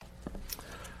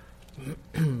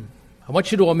I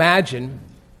want you to imagine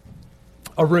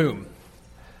a room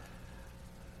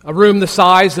the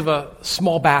size of a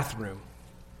small bathroom.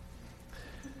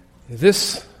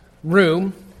 This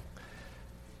room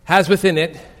has within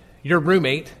it your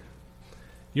roommate.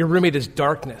 Your roommate is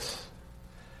darkness.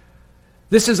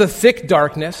 This is a thick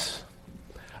darkness,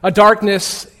 a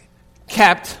darkness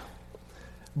kept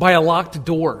by a locked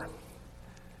door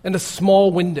and a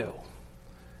small window.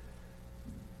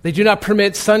 They do not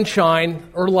permit sunshine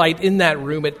or light in that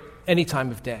room at any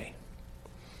time of day.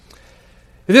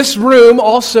 This room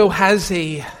also has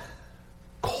a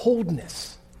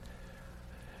coldness.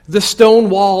 The stone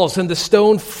walls and the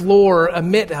stone floor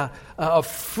emit a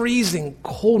freezing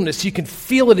coldness. You can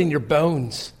feel it in your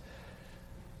bones.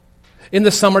 In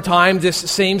the summertime, this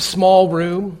same small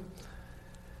room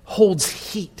holds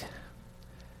heat.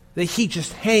 The heat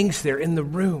just hangs there in the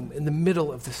room in the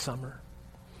middle of the summer.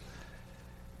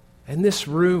 And this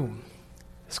room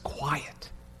is quiet.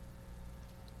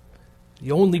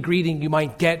 The only greeting you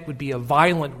might get would be a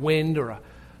violent wind or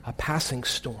a passing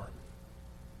storm.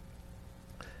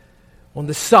 On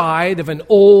the side of an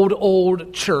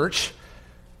old church,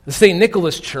 the St.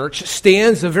 Nicholas Church,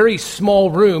 stands a very small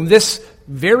room, this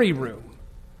very room.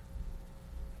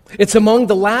 It's among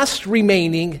the last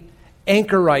remaining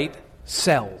anchorite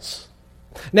cells.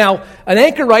 Now, an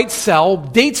anchorite cell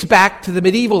dates back to the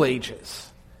medieval ages.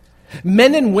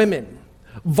 Men and women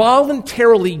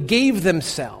voluntarily gave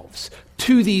themselves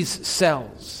to these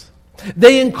cells.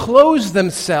 They enclosed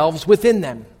themselves within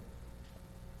them.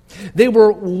 They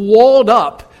were walled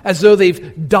up as though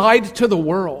they've died to the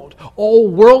world. All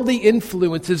worldly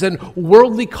influences and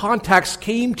worldly contacts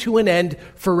came to an end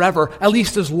forever, at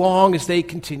least as long as they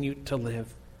continued to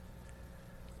live.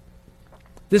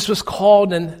 This was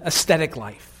called an ascetic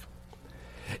life.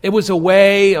 It was a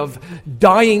way of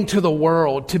dying to the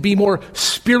world, to be more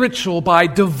spiritual by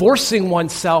divorcing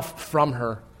oneself from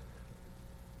her.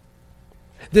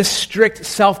 This strict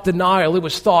self-denial, it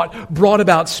was thought, brought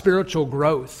about spiritual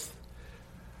growth.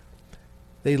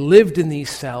 They lived in these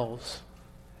cells,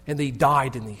 and they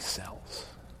died in these cells.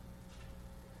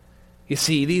 You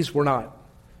see, these were not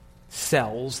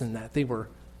cells in that they were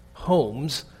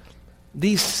homes.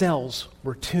 These cells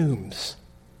were tombs.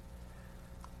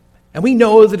 And we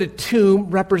know that a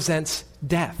tomb represents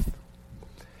death.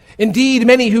 Indeed,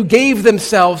 many who gave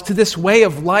themselves to this way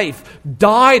of life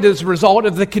died as a result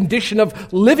of the condition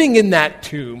of living in that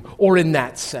tomb or in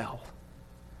that cell.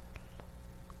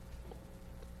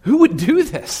 Who would do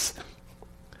this?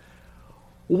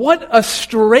 What a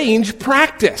strange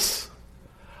practice.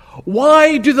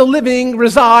 Why do the living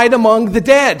reside among the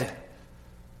dead?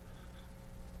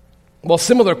 Well, a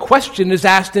similar question is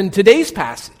asked in today's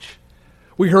passage.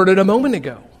 We heard it a moment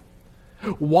ago.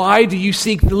 Why do you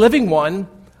seek the living one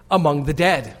among the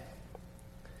dead?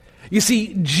 You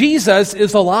see, Jesus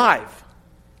is alive.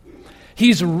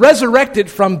 He's resurrected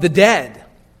from the dead.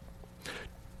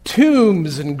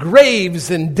 Tombs and graves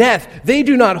and death, they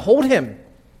do not hold him.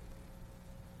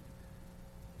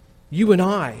 You and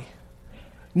I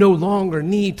no longer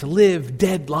need to live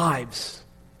dead lives.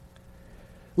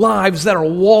 Lives that are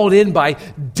walled in by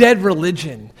dead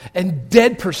religion and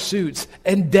dead pursuits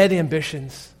and dead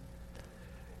ambitions.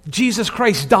 Jesus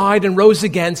Christ died and rose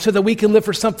again so that we can live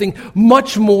for something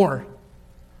much more.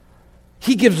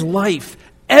 He gives life.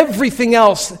 Everything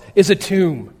else is a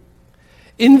tomb.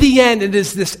 In the end, it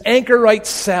is this anchorite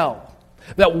cell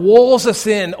that walls us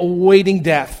in, awaiting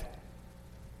death.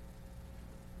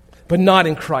 But not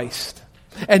in Christ,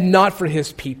 and not for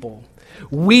his people.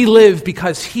 We live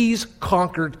because he's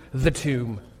conquered the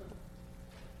tomb.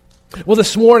 Well,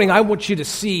 this morning, I want you to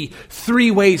see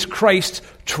 3 ways Christ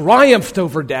triumphed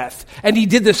over death, and he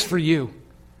did this for you.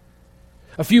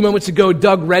 A few moments ago,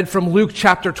 Doug read from Luke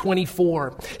chapter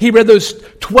 24. He read those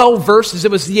 12 verses.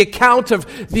 It was the account of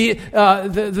the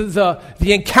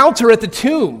encounter at the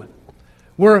tomb,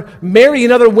 where Mary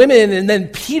and other women, and then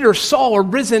Peter saw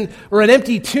an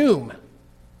empty tomb.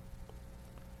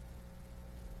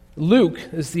 Luke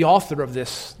is the author of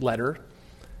this letter.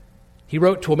 He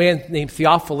wrote to a man named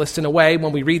Theophilus. In a way,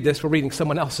 when we read this, we're reading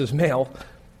someone else's mail.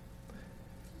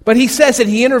 But he says that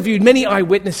he interviewed many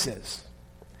eyewitnesses.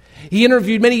 He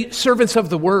interviewed many servants of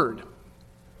the word.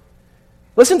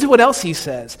 Listen to what else he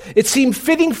says. It seemed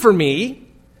fitting for me,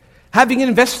 having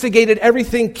investigated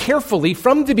everything carefully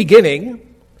from the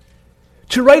beginning,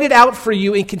 to write it out for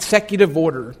you in consecutive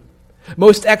order.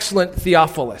 Most excellent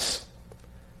Theophilus.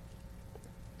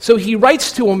 So he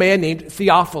writes to a man named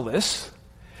Theophilus,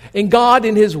 and God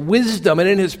in his wisdom and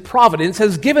in his providence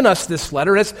has given us this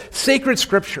letter as sacred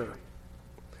scripture.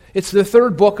 It's the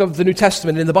 3rd book of the New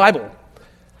Testament in the Bible.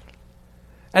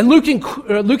 And Luke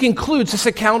includes this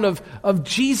account of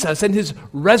Jesus and his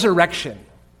resurrection.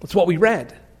 That's what we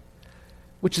read,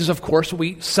 which is, of course, what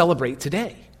we celebrate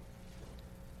today.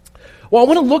 Well, I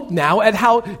want to look now at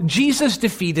how Jesus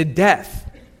defeated death.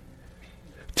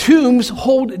 Tombs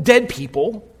hold dead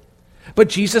people, but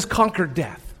Jesus conquered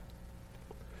death.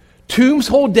 Tombs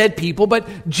hold dead people,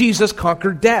 but Jesus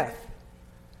conquered death.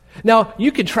 Now,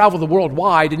 you can travel the world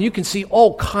wide and you can see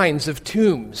all kinds of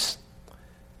tombs.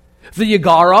 The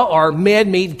Yagara are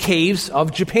man-made caves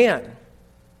of Japan.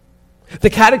 The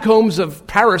catacombs of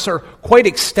Paris are quite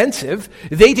extensive.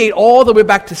 They date all the way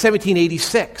back to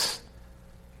 1786.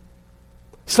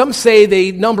 Some say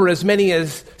they number as many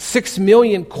as 6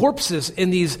 million corpses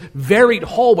in these varied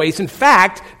hallways. In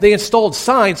fact, they installed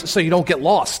signs so you don't get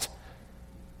lost.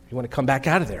 You want to come back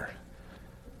out of there.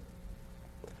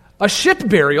 A ship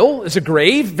burial is a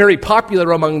grave, very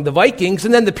popular among the Vikings,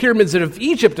 and then the pyramids of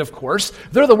Egypt, of course.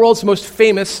 They're the world's most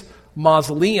famous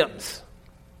mausoleums.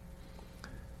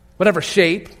 Whatever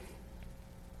shape,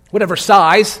 whatever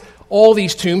size, all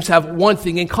these tombs have one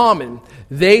thing in common.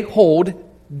 They hold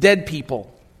dead people.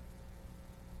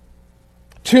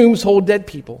 Tombs hold dead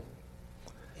people.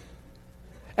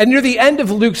 And near the end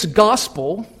of Luke's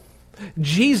gospel,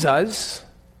 Jesus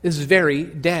is very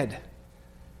dead.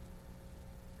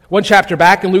 One chapter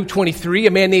back in Luke 23,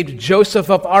 a man named Joseph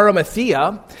of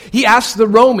Arimathea, he asked the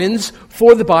Romans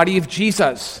for the body of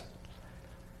Jesus.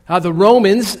 The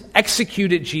Romans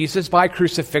executed Jesus by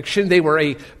crucifixion. They were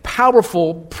a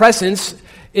powerful presence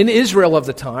in Israel of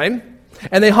the time,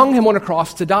 and they hung him on a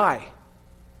cross to die.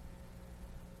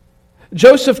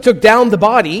 Joseph took down the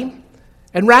body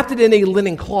and wrapped it in a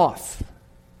linen cloth.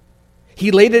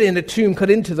 He laid it in a tomb cut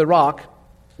into the rock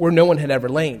where no one had ever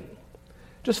lain.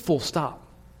 Just full stop.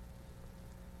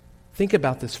 Think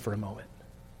about this for a moment.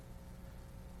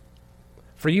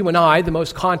 For you and I, the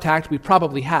most contact we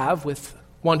probably have with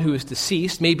one who is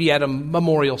deceased may be at a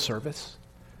memorial service.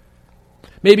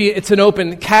 Maybe it's an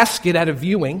open casket at a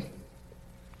viewing.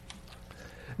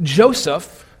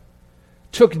 Joseph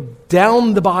took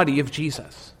down the body of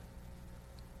Jesus.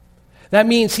 That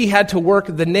means he had to work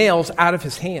the nails out of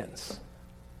his hands.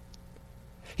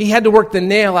 He had to work the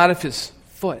nail out of his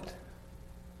foot.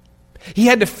 He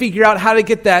had to figure out how to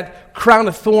get that crown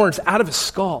of thorns out of his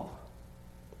skull.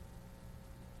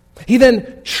 He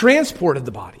then transported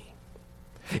the body.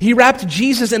 He wrapped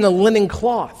Jesus in a linen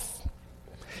cloth.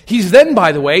 He's then,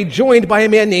 by the way, joined by a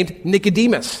man named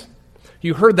Nicodemus.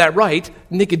 You heard that right,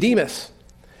 Nicodemus.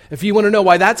 If you want to know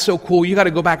why that's so cool, you got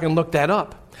to go back and look that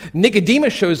up.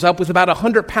 Nicodemus shows up with about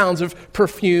 100 pounds of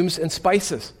perfumes and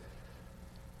spices.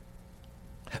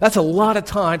 That's a lot of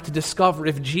time to discover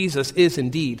if Jesus is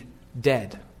indeed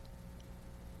dead.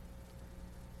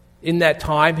 In that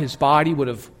time, his body would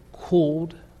have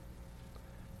cooled.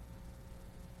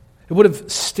 It would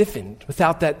have stiffened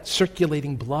without that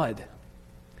circulating blood.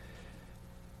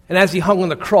 And as he hung on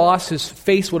the cross, his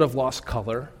face would have lost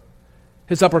color.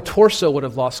 His upper torso would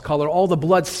have lost color, all the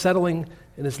blood settling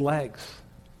in his legs.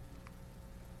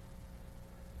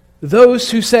 Those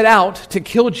who set out to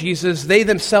kill Jesus, they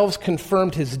themselves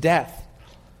confirmed his death.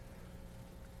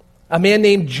 A man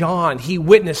named John, he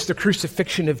witnessed the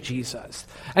crucifixion of Jesus.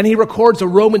 And he records a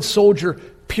Roman soldier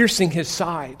piercing his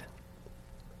side.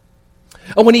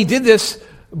 And when he did this,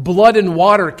 blood and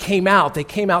water came out. They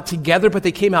came out together, but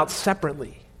they came out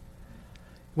separately.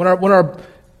 When our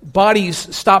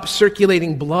bodies stop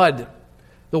circulating blood,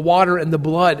 the water and the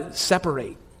blood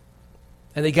separate.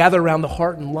 And they gather around the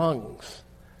heart and lungs.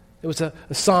 It was a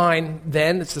sign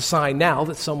then, it's the sign now,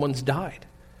 that someone's died.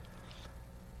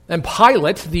 And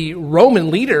Pilate, the Roman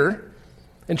leader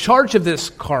in charge of this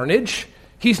carnage,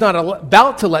 he's not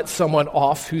about to let someone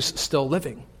off who's still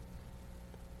living.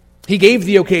 He gave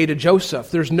the okay to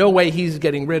Joseph. There's no way he's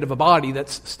getting rid of a body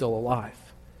that's still alive.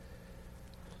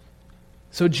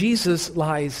 So Jesus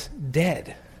lies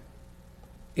dead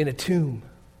in a tomb.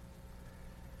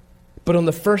 But on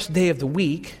the first day of the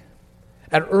week,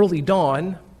 at early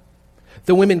dawn,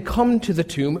 the women come to the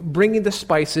tomb bringing the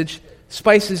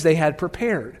spices they had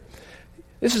prepared.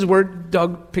 This is where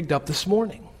Doug picked up this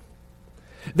morning.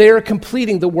 They are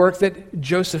completing the work that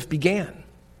Joseph began.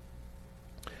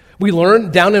 We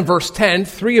learn down in verse 10,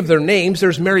 3 of their names.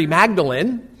 There's Mary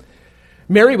Magdalene.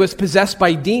 Mary was possessed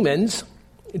by demons.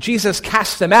 Jesus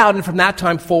cast them out, and from that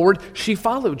time forward, she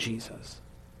followed Jesus.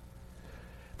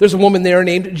 There's a woman there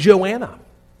named Joanna.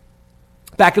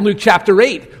 Back in Luke chapter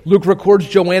 8, Luke records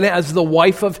Joanna as the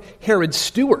wife of Herod's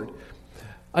steward,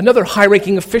 another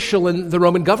high-ranking official in the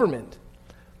Roman government.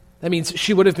 That means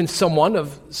she would have been someone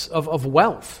of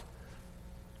wealth.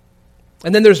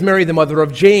 And then there's Mary, the mother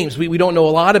of James. We don't know a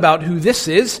lot about who this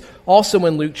is, also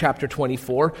in Luke chapter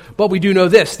 24, but we do know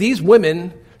this. These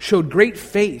women showed great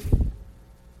faith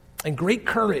and great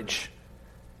courage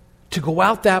to go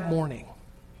out that morning.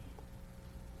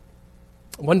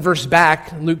 One verse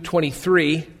back, in Luke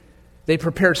 23, they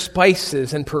prepared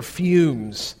spices and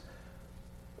perfumes.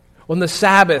 On the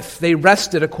Sabbath, they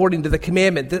rested according to the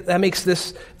commandment. That makes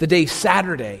this the day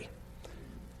Saturday.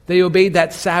 They obeyed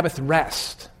that Sabbath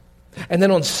rest. And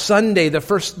then on Sunday, the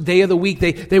first day of the week,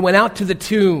 they went out to the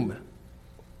tomb,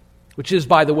 which is,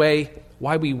 by the way,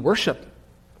 why we worship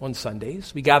on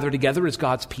Sundays. We gather together as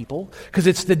God's people because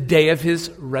it's the day of his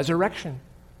resurrection.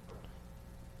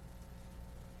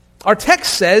 Our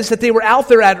text says that they were out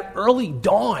there at early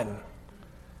dawn.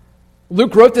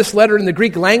 Luke wrote this letter in the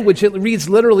Greek language. It reads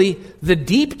literally, the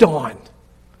deep dawn.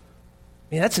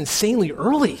 Man, that's insanely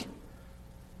early.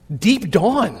 Deep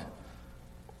dawn.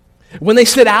 When they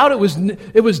set out, it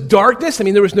was darkness. I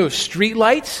mean, there was no street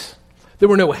lights. There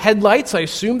were no headlights. I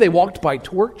assume they walked by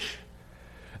torch.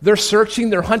 They're searching,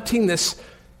 they're hunting this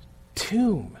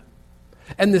tomb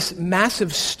and this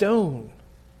massive stone.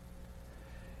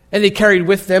 And they carried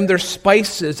with them their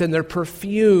spices and their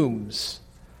perfumes.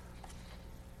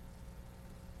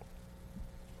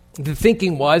 The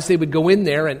thinking was they would go in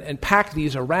there and pack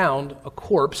these around a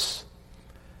corpse.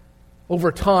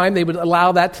 Over time, they would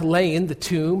allow that to lay in the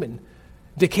tomb and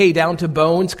decay down to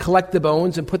bones, collect the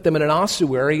bones and put them in an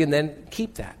ossuary and then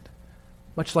keep that,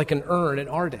 much like an urn in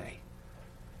our day.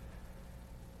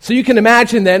 So you can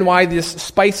imagine then why these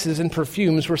spices and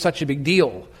perfumes were such a big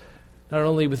deal, not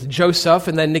only with Joseph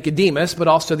and then Nicodemus, but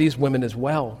also these women as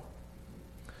well.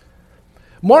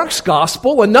 Mark's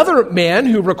gospel, another man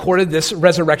who recorded this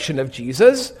resurrection of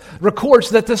Jesus,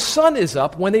 records that the sun is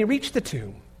up when they reach the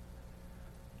tomb.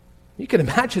 You can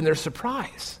imagine their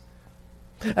surprise.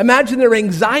 Imagine their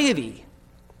anxiety.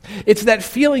 It's that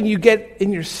feeling you get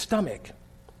in your stomach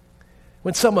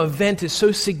when some event is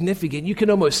so significant, you can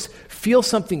almost feel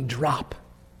something drop.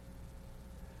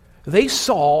 They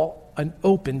saw an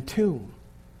open tomb.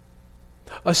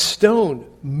 A stone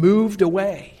moved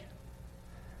away.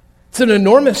 It's an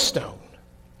enormous stone.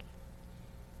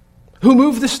 Who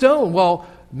moved the stone? Well,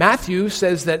 Matthew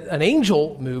says that an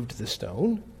angel moved the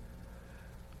stone.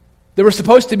 There were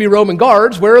supposed to be Roman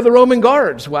guards. Where are the Roman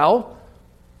guards? Well,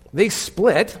 they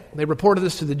split. They reported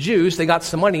this to the Jews. They got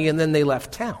some money and then they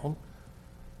left town.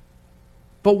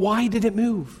 But why did it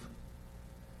move?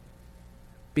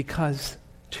 Because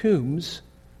tombs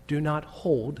do not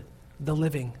hold the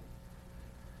living.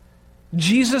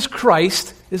 Jesus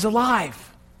Christ is alive.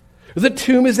 The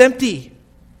tomb is empty.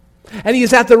 And he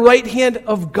is at the right hand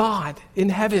of God in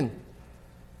heaven.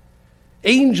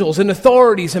 Angels and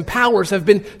authorities and powers have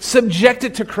been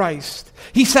subjected to Christ.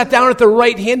 He sat down at the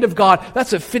right hand of God.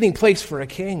 That's a fitting place for a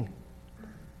king.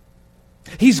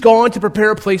 He's gone to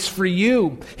prepare a place for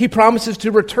you. He promises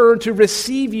to return to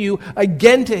receive you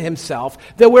again to himself,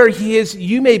 that where he is,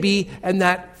 you may be, and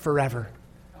that forever.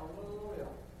 Hallelujah.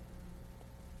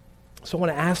 So I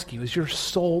want to ask you, is your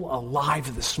soul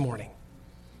alive this morning?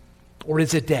 Or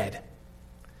is it dead?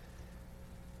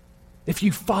 If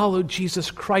you followed Jesus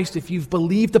Christ, if you've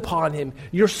believed upon him,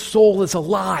 your soul is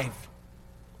alive.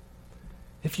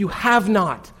 If you have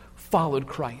not followed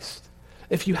Christ,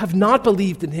 if you have not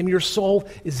believed in him, your soul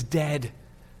is dead.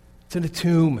 It's in a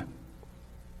tomb.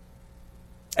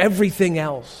 Everything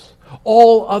else,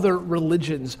 all other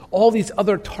religions, all these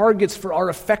other targets for our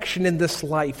affection in this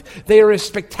life, they are a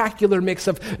spectacular mix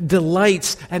of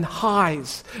delights and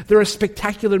highs. They're a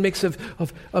spectacular mix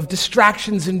of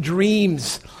distractions and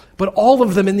dreams. But all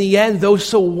of them in the end, though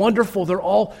so wonderful, they're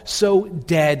all so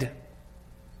dead.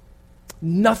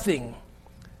 Nothing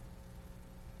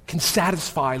can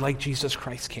satisfy like Jesus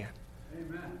Christ can.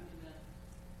 Amen.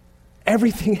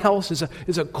 Everything else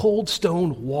is a cold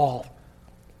stone wall.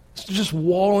 It's just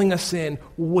walling us in,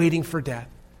 waiting for death.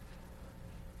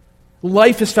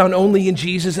 Life is found only in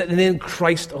Jesus and in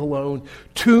Christ alone.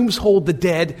 Tombs hold the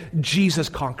dead. Jesus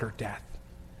conquered death.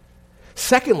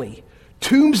 Secondly,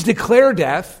 tombs declare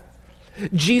death.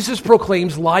 Jesus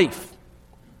proclaims life.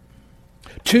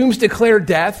 Tombs declare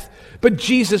death, but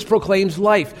Jesus proclaims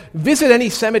life. Visit any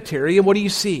cemetery, and what do you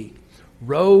see?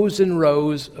 Rows and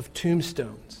rows of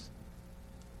tombstones.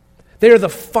 They are the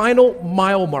final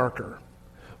mile marker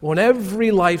on every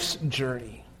life's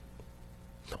journey.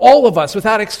 All of us,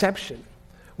 without exception,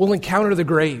 will encounter the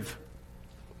grave.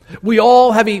 We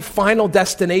all have a final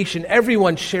destination.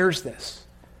 Everyone shares this.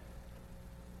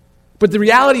 But the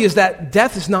reality is that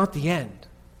death is not the end.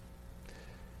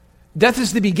 Death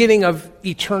is the beginning of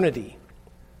eternity.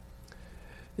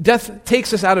 Death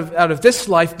takes us out of this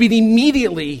life, but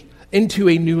immediately into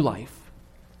a new life.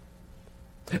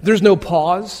 There's no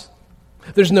pause.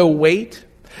 There's no wait.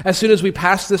 As soon as we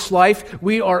pass this life,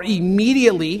 we are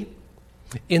immediately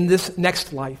in this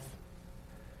next life.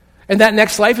 And that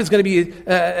next life is going to be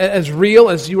as real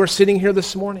as you are sitting here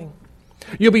this morning.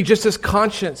 You'll be just as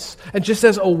conscious and just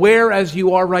as aware as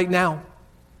you are right now.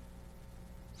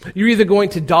 You're either going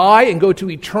to die and go to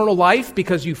eternal life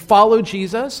because you followed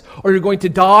Jesus, or you're going to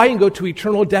die and go to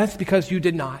eternal death because you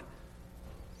did not.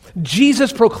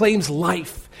 Jesus proclaims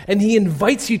life, and he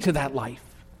invites you to that life.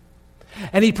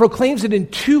 And he proclaims it in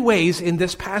two ways in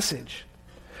this passage.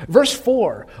 Verse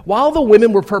 4, while the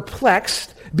women were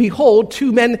perplexed, behold,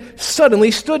 two men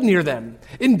suddenly stood near them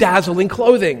in dazzling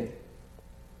clothing.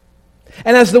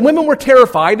 And as the women were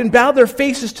terrified and bowed their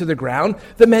faces to the ground,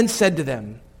 the men said to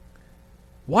them,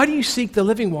 why do you seek the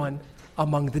living one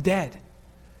among the dead?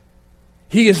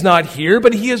 He is not here,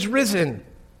 but he is risen.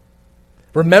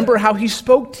 Remember how he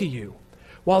spoke to you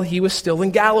while he was still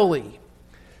in Galilee,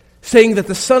 saying that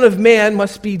the Son of Man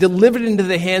must be delivered into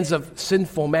the hands of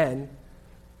sinful men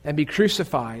and be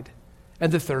crucified,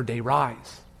 and the third day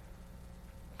rise.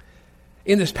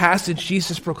 In this passage,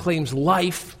 Jesus proclaims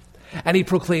life, and he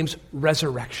proclaims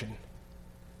resurrection.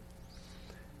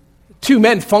 Two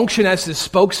men function as his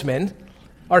spokesmen.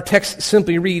 Our text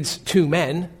simply reads, two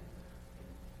men.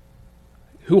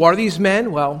 Who are these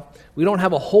men? Well, we don't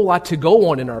have a whole lot to go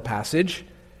on in our passage.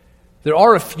 There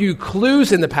are a few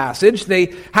clues in the passage.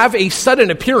 They have a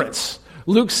sudden appearance.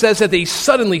 Luke says that they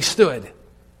suddenly stood.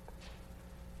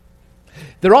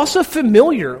 They're also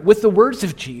familiar with the words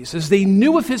of Jesus. They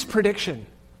knew of his prediction.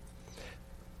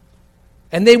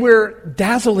 And they wear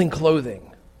dazzling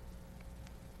clothing.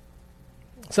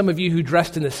 Some of you who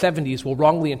dressed in the 70s will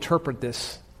wrongly interpret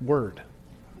this word.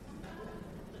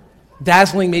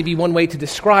 Dazzling may be one way to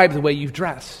describe the way you've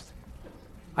dressed.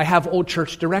 I have old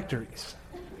church directories.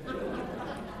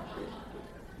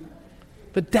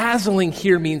 But dazzling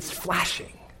here means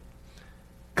flashing,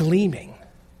 gleaming.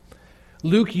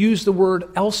 Luke used the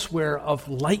word elsewhere of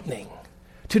lightning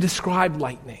to describe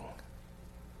lightning.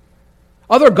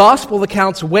 Other gospel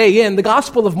accounts weigh in. The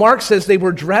Gospel of Mark says they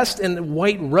were dressed in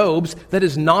white robes. That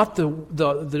is not the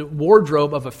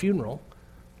wardrobe of a funeral.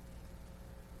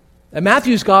 And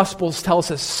Matthew's Gospels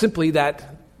tells us simply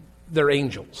that they're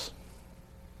angels.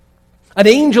 An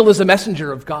angel is a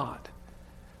messenger of God.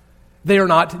 They are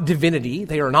not divinity.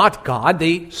 They are not God.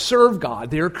 They serve God.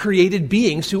 They are created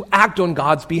beings who act on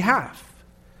God's behalf.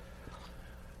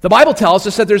 The Bible tells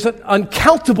us that there's an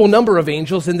uncountable number of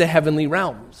angels in the heavenly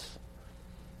realms.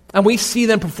 And we see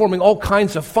them performing all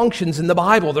kinds of functions in the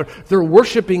Bible. They're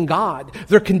worshiping God.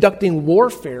 They're conducting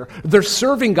warfare. They're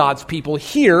serving God's people.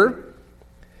 Here,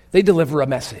 they deliver a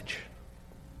message.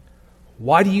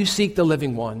 Why do you seek the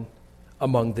living one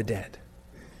among the dead?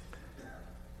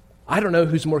 I don't know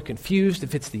who's more confused,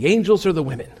 if it's the angels or the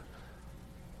women.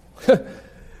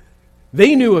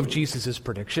 They knew of Jesus'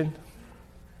 prediction.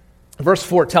 Verse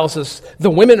 4 tells us the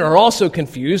women are also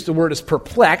confused. The word is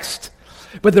perplexed.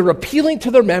 But they're appealing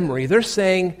to their memory. They're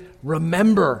saying,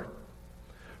 remember.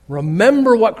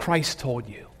 Remember what Christ told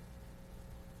you.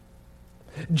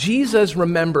 Jesus,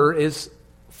 remember, is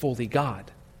fully God.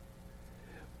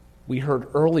 We heard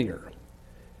earlier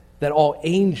that all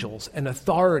angels and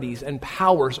authorities and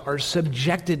powers are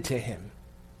subjected to him.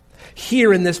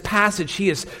 Here in this passage, he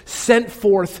has sent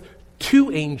forth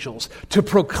two angels to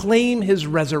proclaim his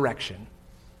resurrection.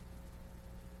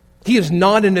 He is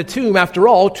not in a tomb. After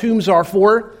all, tombs are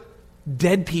for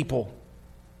dead people.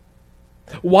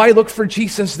 Why look for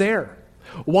Jesus there?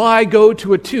 Why go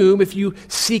to a tomb if you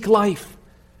seek life?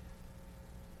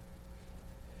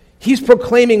 He's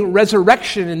proclaiming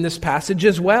resurrection in this passage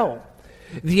as well.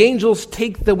 The angels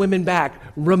take the women back.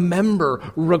 Remember,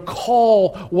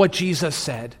 recall what Jesus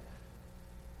said.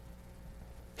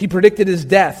 He predicted his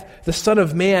death. The Son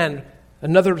of Man,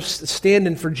 another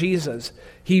stand-in for Jesus.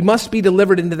 He must be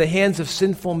delivered into the hands of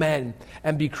sinful men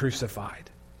and be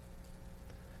crucified.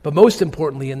 But most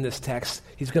importantly in this text,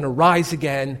 he's going to rise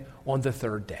again on the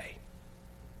third day.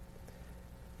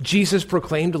 Jesus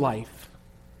proclaimed life,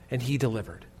 and he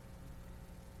delivered.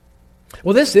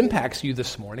 Well, this impacts you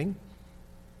this morning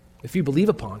if you believe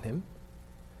upon him.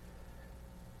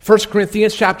 1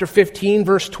 Corinthians chapter 15,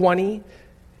 verse 20,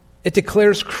 it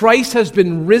declares Christ has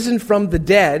been risen from the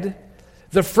dead,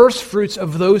 the first fruits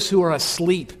of those who are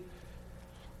asleep.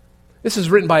 This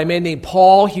is written by a man named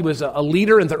Paul. He was a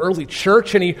leader in the early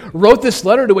church, and he wrote this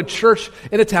letter to a church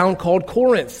in a town called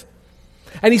Corinth.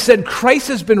 And he said, Christ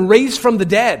has been raised from the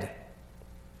dead.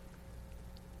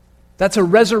 That's a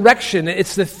resurrection.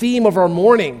 It's the theme of our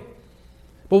mourning.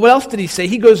 But what else did he say?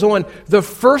 He goes on, the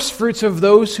first fruits of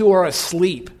those who are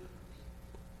asleep.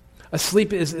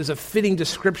 Asleep is a fitting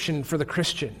description for the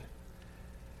Christian,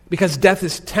 because death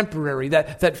is temporary.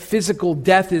 That physical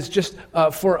death is just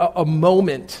for a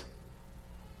moment.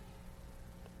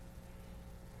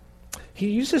 He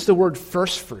uses the word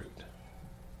first fruit.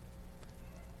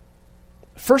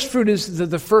 First fruit is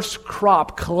the first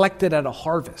crop collected at a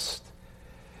harvest.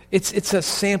 It's a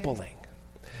sampling.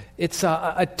 It's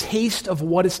a taste of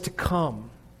what is to come.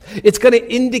 It's going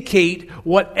to indicate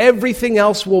what everything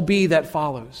else will be that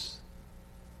follows.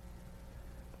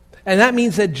 And that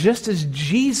means that just as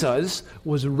Jesus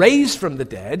was raised from the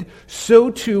dead, so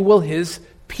too will his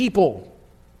people.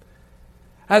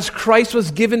 As Christ was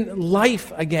given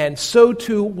life again, so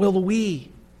too will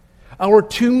we. Our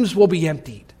tombs will be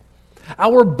emptied.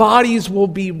 Our bodies will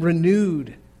be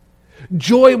renewed.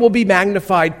 Joy will be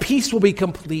magnified. Peace will be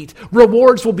complete.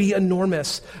 Rewards will be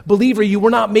enormous. Believer, you were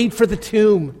not made for the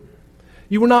tomb.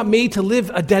 You were not made to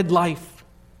live a dead life.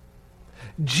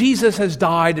 Jesus has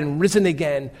died and risen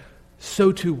again.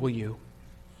 So too will you.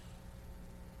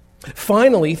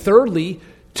 Finally, thirdly,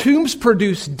 tombs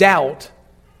produce doubt,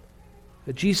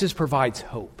 but Jesus provides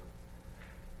hope.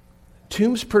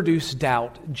 Tombs produce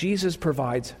doubt. Jesus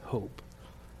provides hope.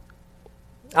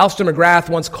 Alistair McGrath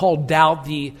once called doubt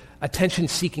the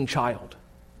attention-seeking child.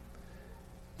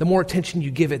 The more attention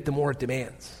you give it, the more it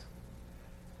demands.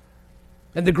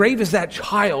 And the grave is that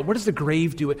child. What does the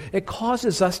grave do? It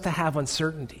causes us to have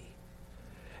uncertainty.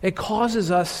 It causes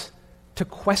us to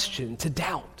question, to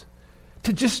doubt,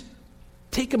 to just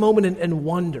take a moment and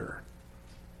wonder.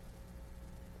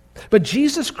 But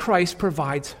Jesus Christ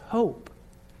provides hope.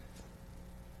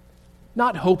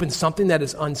 Not hope in something that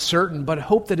is uncertain, but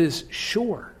hope that is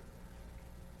sure.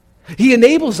 He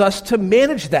enables us to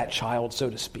manage that child, so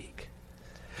to speak.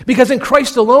 Because in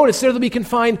Christ alone, it's there that we can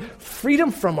find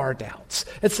freedom from our doubts.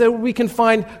 It's there we can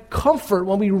find comfort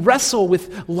when we wrestle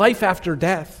with life after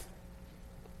death.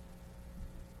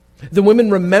 The women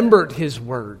remembered his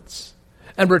words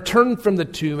and returned from the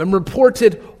tomb and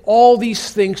reported all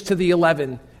these things to the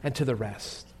 11 and to the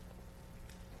rest.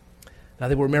 Now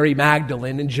they were Mary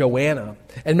Magdalene and Joanna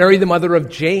and Mary the mother of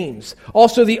James.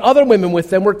 Also the other women with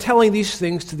them were telling these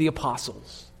things to the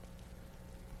apostles.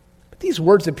 But these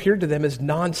words appeared to them as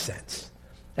nonsense,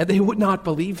 and they would not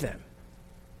believe them.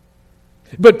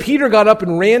 But Peter got up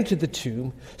and ran to the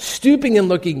tomb, stooping and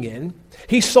looking in.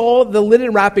 He saw the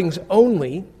linen wrappings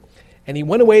only, and he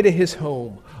went away to his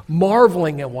home,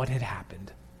 marveling at what had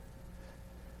happened.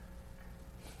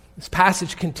 This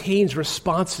passage contains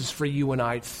responses for you and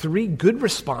I. 3 good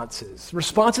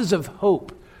responses of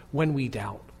hope when we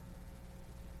doubt.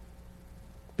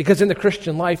 Because in the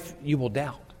Christian life, you will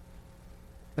doubt.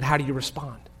 But how do you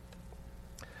respond?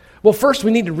 Well, first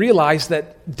we need to realize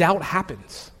that doubt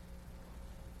happens.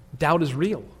 Doubt is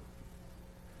real.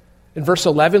 In verse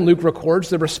 11, Luke records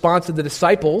the response of the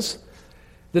disciples.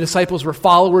 The disciples were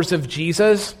followers of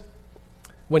Jesus.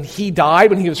 When he died,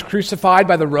 when he was crucified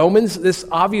by the Romans, this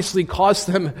obviously caused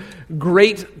them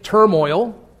great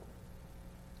turmoil.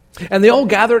 And they all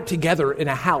gathered together in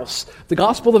a house. The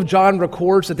Gospel of John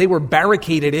records that they were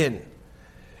barricaded in,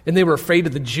 and they were afraid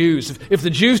of the Jews. If the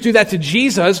Jews do that to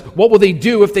Jesus, what will they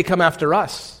do if they come after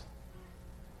us?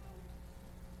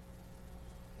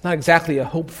 Not exactly a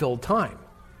hope-filled time.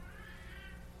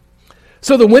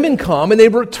 So the women come, and they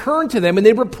return to them, and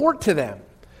they report to them.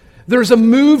 There's a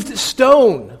moved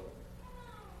stone.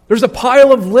 There's a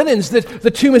pile of linens.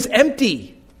 The tomb is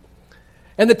empty.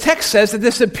 And the text says that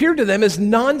this appeared to them as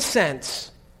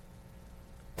nonsense.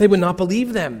 They would not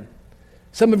believe them.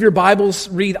 Some of your Bibles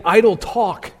read idle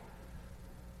talk.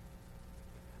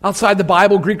 Outside the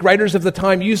Bible, Greek writers of the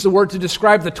time used the word to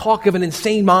describe the talk of an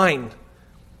insane mind.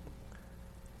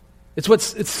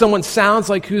 It's someone sounds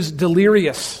like who's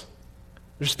delirious.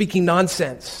 They're speaking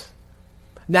nonsense.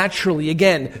 Naturally,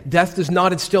 again, death does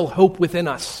not instill hope within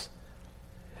us.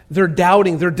 They're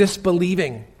doubting, they're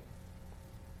disbelieving.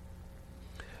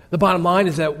 The bottom line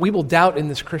is that we will doubt in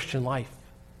this Christian life.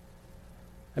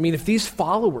 I mean, if these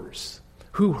followers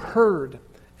who heard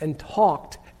and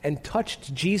talked and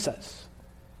touched Jesus,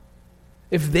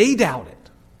 if they doubted,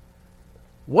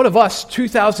 what of us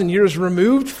 2,000 years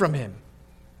removed from him?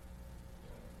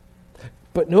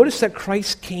 But notice that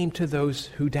Christ came to those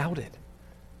who doubted.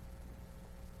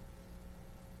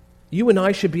 You and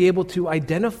I should be able to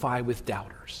identify with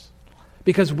doubters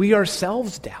because we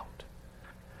ourselves doubt.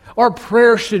 Our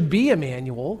prayer should be,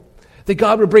 Immanuel, that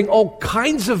God would bring all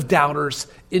kinds of doubters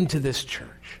into this church.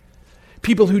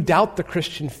 People who doubt the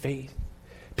Christian faith.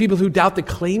 People who doubt the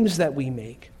claims that we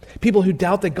make. People who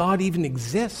doubt that God even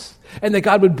exists. And that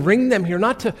God would bring them here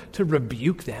not to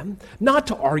rebuke them, not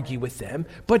to argue with them,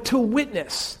 but to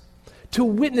witness, to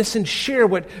witness and share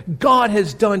what God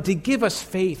has done to give us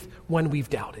faith when we've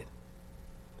doubted.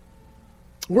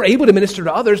 We're able to minister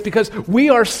to others because we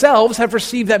ourselves have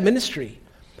received that ministry,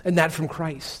 and that from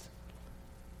Christ.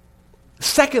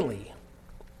 Secondly,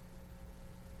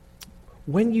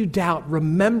 when you doubt,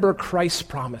 remember Christ's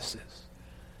promises.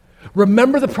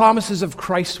 Remember the promises of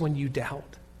Christ when you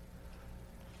doubt.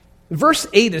 Verse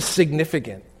 8 is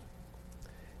significant.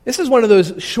 This is one of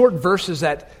those short verses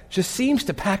that just seems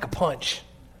to pack a punch.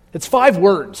 It's 5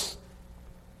 words.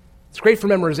 It's great for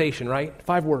memorization, right?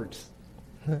 5 words.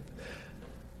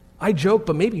 I joke,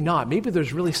 but maybe not. Maybe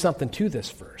there's really something to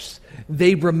this verse.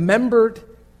 They remembered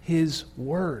his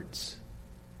words.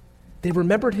 They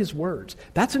remembered his words.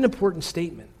 That's an important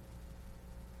statement.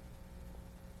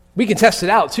 We can test it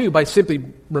out, too, by simply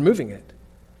removing it.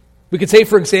 We could say,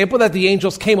 for example, that the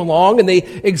angels came along and they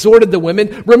exhorted the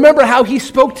women, remember how he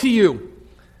spoke to you.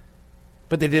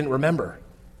 But they didn't remember.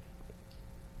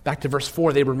 Back to verse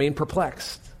 4, they remained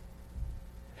perplexed.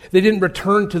 They didn't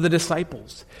return to the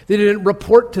disciples. They didn't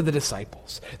report to the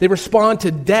disciples. They respond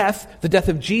to death, the death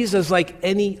of Jesus, like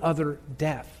any other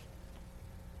death.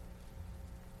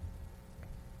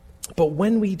 But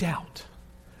when we doubt,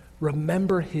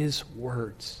 remember his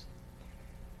words.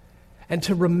 And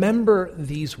to remember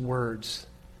these words,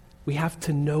 we have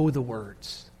to know the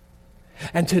words.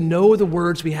 And to know the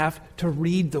words, we have to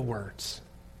read the words.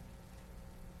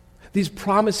 These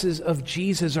promises of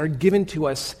Jesus are given to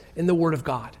us in the Word of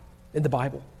God, in the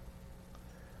Bible.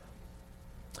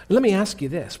 Let me ask you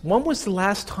this. When was the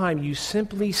last time you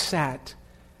simply sat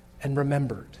and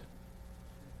remembered?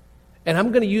 And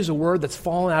I'm going to use a word that's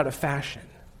fallen out of fashion.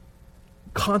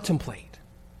 Contemplate.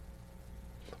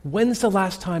 When's the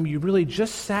last time you really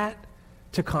just sat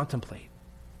to contemplate?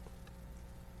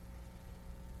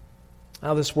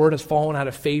 Now, this word has fallen out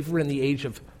of favor in the age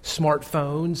of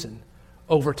smartphones and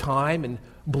overtime and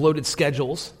bloated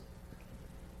schedules.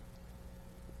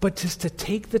 But just to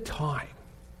take the time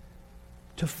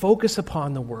to focus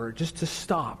upon the word, just to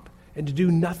stop and to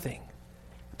do nothing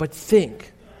but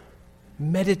think,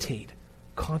 meditate,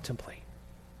 contemplate.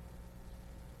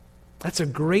 That's a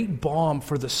great balm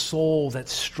for the soul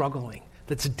that's struggling,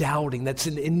 that's doubting, that's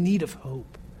in need of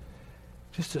hope.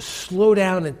 Just to slow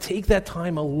down and take that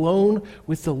time alone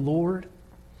with the Lord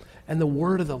and the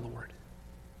word of the Lord.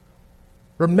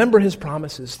 Remember his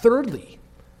promises. Thirdly,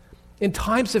 in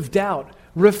times of doubt,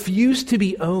 refuse to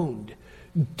be owned.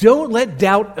 Don't let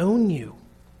doubt own you.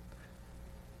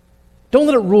 Don't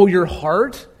let it rule your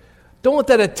heart. Don't let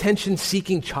that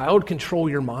attention-seeking child control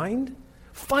your mind.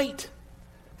 Fight.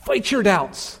 Fight your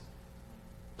doubts.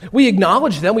 We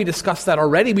acknowledge them. We discussed that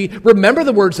already. We remember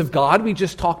the words of God. We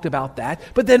just talked about that.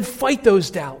 But then fight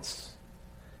those doubts.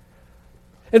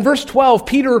 In verse 12,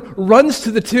 Peter runs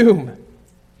to the tomb.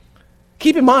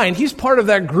 Keep in mind, he's part of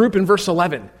that group in verse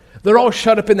 11. They're all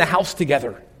shut up in the house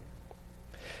together.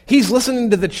 He's listening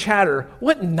to the chatter.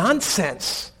 What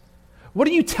nonsense. What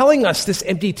are you telling us, this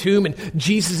empty tomb, and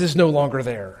Jesus is no longer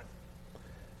there?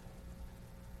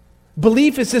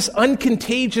 Belief is this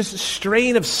uncontagious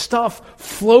strain of stuff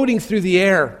floating through the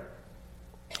air.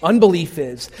 Unbelief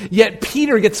is. Yet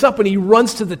Peter gets up and he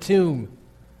runs to the tomb.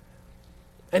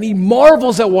 And he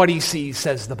marvels at what he sees,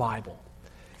 says the Bible.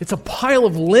 It's a pile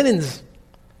of linen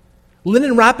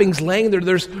wrappings laying there.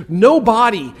 There's no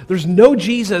body, there's no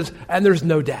Jesus, and there's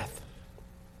no death.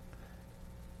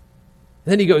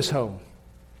 And then he goes home.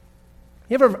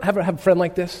 You ever have a friend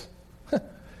like this?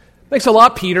 Thanks a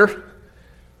lot, Peter.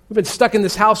 We've been stuck in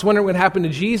this house wondering what happened to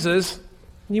Jesus,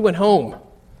 and you went home.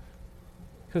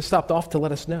 Could have stopped off to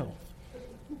let us know.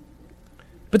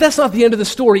 But that's not the end of the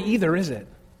story either, is it?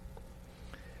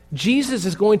 Jesus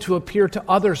is going to appear to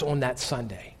others on that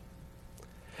Sunday.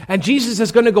 And Jesus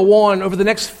is going to go on over the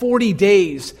next 40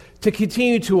 days to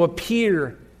continue to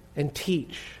appear and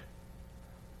teach.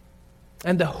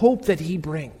 And the hope that he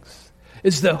brings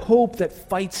is the hope that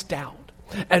fights doubt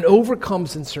and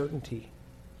overcomes uncertainty.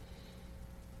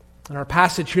 In our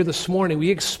passage here this morning,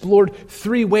 we explored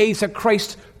 3 ways that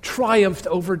Christ triumphed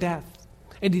over death.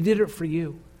 And he did it for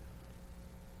you.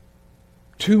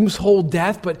 Tombs hold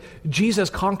death, but Jesus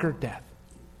conquered death.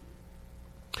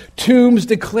 Tombs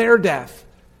declare death,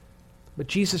 but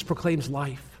Jesus proclaims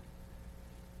life.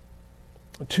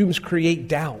 Tombs create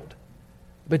doubt,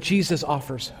 but Jesus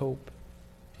offers hope.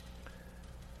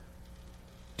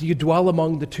 Do you dwell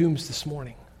among the tombs this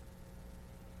morning?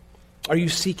 Are you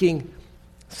seeking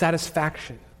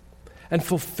satisfaction and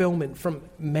fulfillment from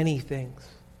many things?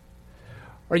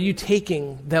 Are you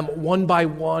taking them one by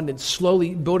one and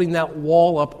slowly building that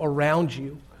wall up around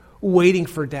you, waiting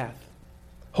for death,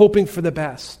 hoping for the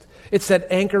best, It's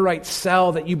that anchorite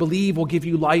cell that you believe will give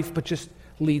you life but just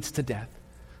leads to death.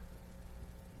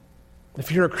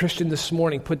 If you're a Christian this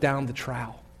morning, put down the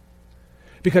trowel.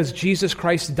 Because Jesus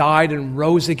Christ died and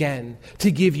rose again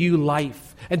to give you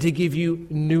life and to give you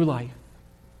new life.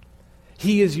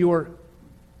 He is your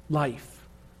life.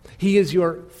 He is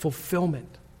your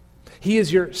fulfillment. He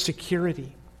is your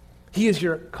security. He is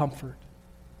your comfort.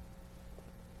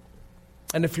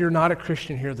 And if you're not a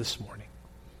Christian here this morning,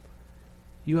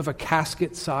 you have a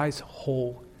casket-sized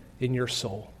hole in your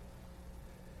soul.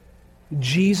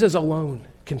 Jesus alone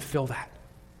can fill that.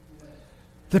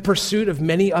 The pursuit of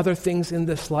many other things in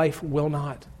this life will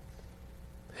not.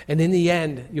 And in the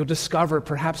end, you'll discover,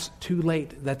 perhaps too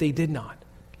late, that they did not.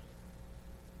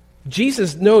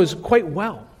 Jesus knows quite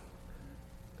well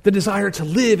the desire to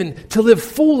live and to live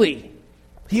fully.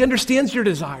 He understands your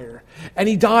desire, and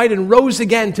he died and rose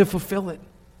again to fulfill it.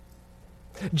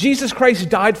 Jesus Christ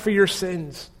died for your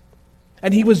sins,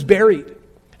 and he was buried,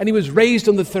 and he was raised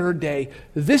on the third day.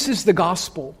 This is the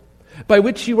gospel by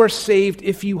which you are saved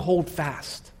if you hold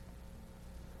fast.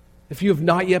 If you have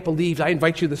not yet believed, I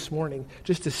invite you this morning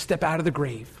just to step out of the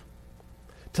grave,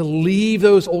 to leave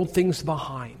those old things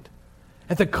behind,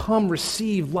 and to come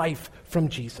receive life from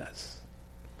Jesus.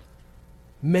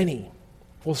 Many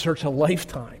will search a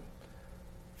lifetime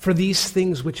for these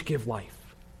things which give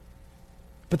life,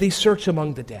 but they search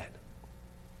among the dead.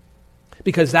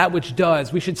 Because that which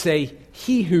does, we should say,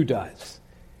 he who does,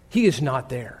 he is not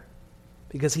there.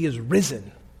 Because he is risen,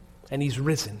 and he's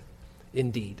risen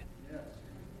indeed.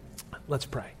 Let's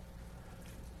pray.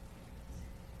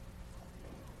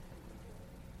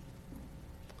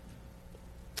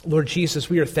 Lord Jesus,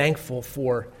 we are thankful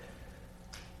for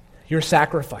your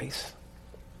sacrifice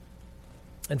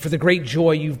and for the great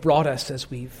joy you've brought us as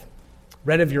we've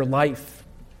read of your life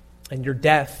and your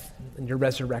death and your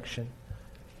resurrection.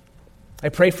 I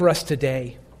pray for us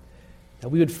today that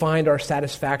we would find our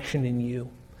satisfaction in you.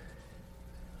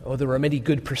 Oh, there are many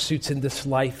good pursuits in this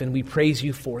life, and we praise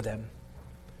you for them.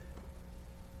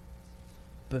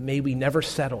 But may we never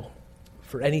settle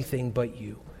for anything but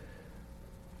you.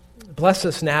 Bless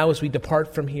us now as we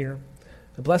depart from here.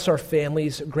 Bless our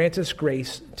families. Grant us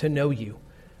grace to know you.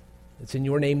 It's in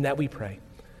your name that we pray.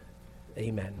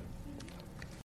 Amen.